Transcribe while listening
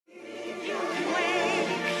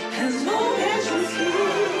As long as you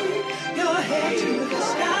keep your head to the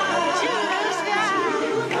sky. To the sky.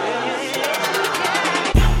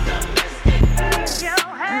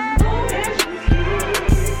 As long as you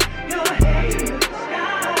keep your head to the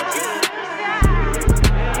sky.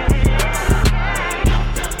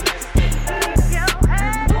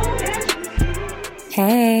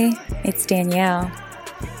 Hey, it's Danielle.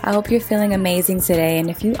 I hope you're feeling amazing today, and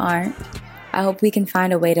if you aren't, I hope we can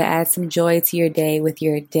find a way to add some joy to your day with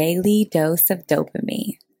your daily dose of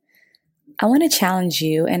dopamine. I want to challenge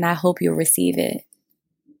you, and I hope you'll receive it.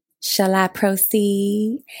 Shall I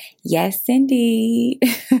proceed? Yes, indeed.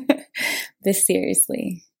 But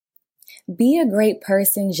seriously, be a great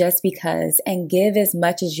person just because, and give as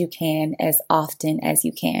much as you can as often as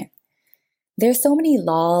you can. There's so many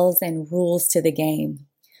laws and rules to the game.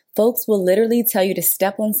 Folks will literally tell you to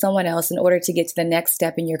step on someone else in order to get to the next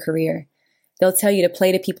step in your career. They'll tell you to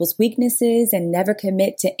play to people's weaknesses and never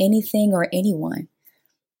commit to anything or anyone.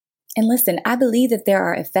 And listen, I believe that there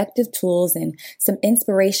are effective tools and some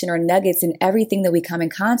inspiration or nuggets in everything that we come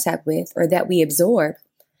in contact with or that we absorb.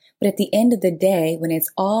 But at the end of the day, when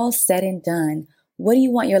it's all said and done, what do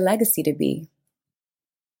you want your legacy to be?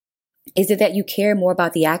 Is it that you care more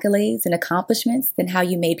about the accolades and accomplishments than how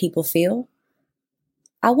you made people feel?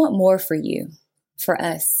 I want more for you, for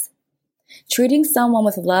us. Treating someone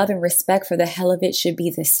with love and respect for the hell of it should be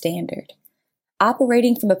the standard.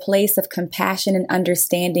 Operating from a place of compassion and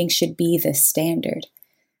understanding should be the standard.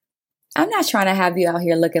 I'm not trying to have you out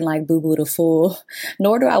here looking like Boo-Boo the Fool,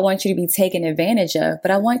 nor do I want you to be taken advantage of,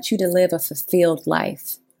 but I want you to live a fulfilled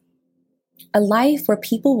life. A life where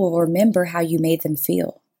people will remember how you made them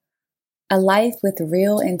feel. A life with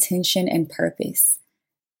real intention and purpose.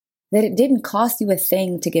 That it didn't cost you a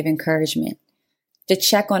thing to give encouragement, to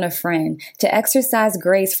check on a friend, to exercise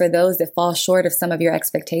grace for those that fall short of some of your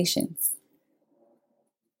expectations.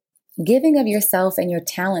 Giving of yourself and your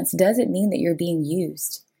talents doesn't mean that you're being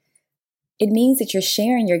used. It means that you're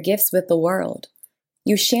sharing your gifts with the world.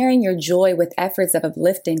 You're sharing your joy with efforts of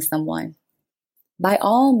uplifting someone. By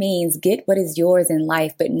all means, get what is yours in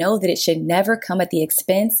life, but know that it should never come at the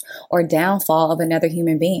expense or downfall of another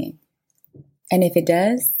human being. And if it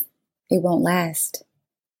does, it won't last.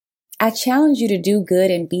 I challenge you to do good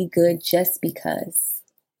and be good just because.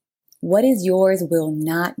 What is yours will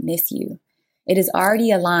not miss you. It is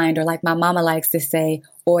already aligned, or like my mama likes to say,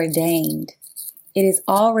 ordained. It is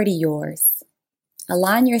already yours.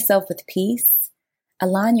 Align yourself with peace.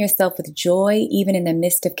 Align yourself with joy, even in the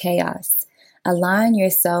midst of chaos. Align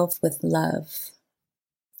yourself with love.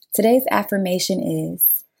 Today's affirmation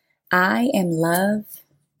is, I am love.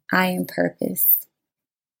 I am purpose.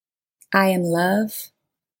 I am love.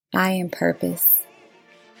 I am purpose.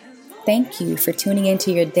 Thank you for tuning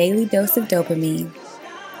into your daily dose of dopamine.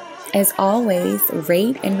 As always,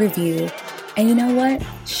 rate and review. And you know what?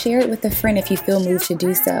 Share it with a friend if you feel moved to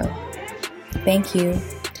do so. Thank you.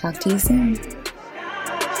 Talk to you soon.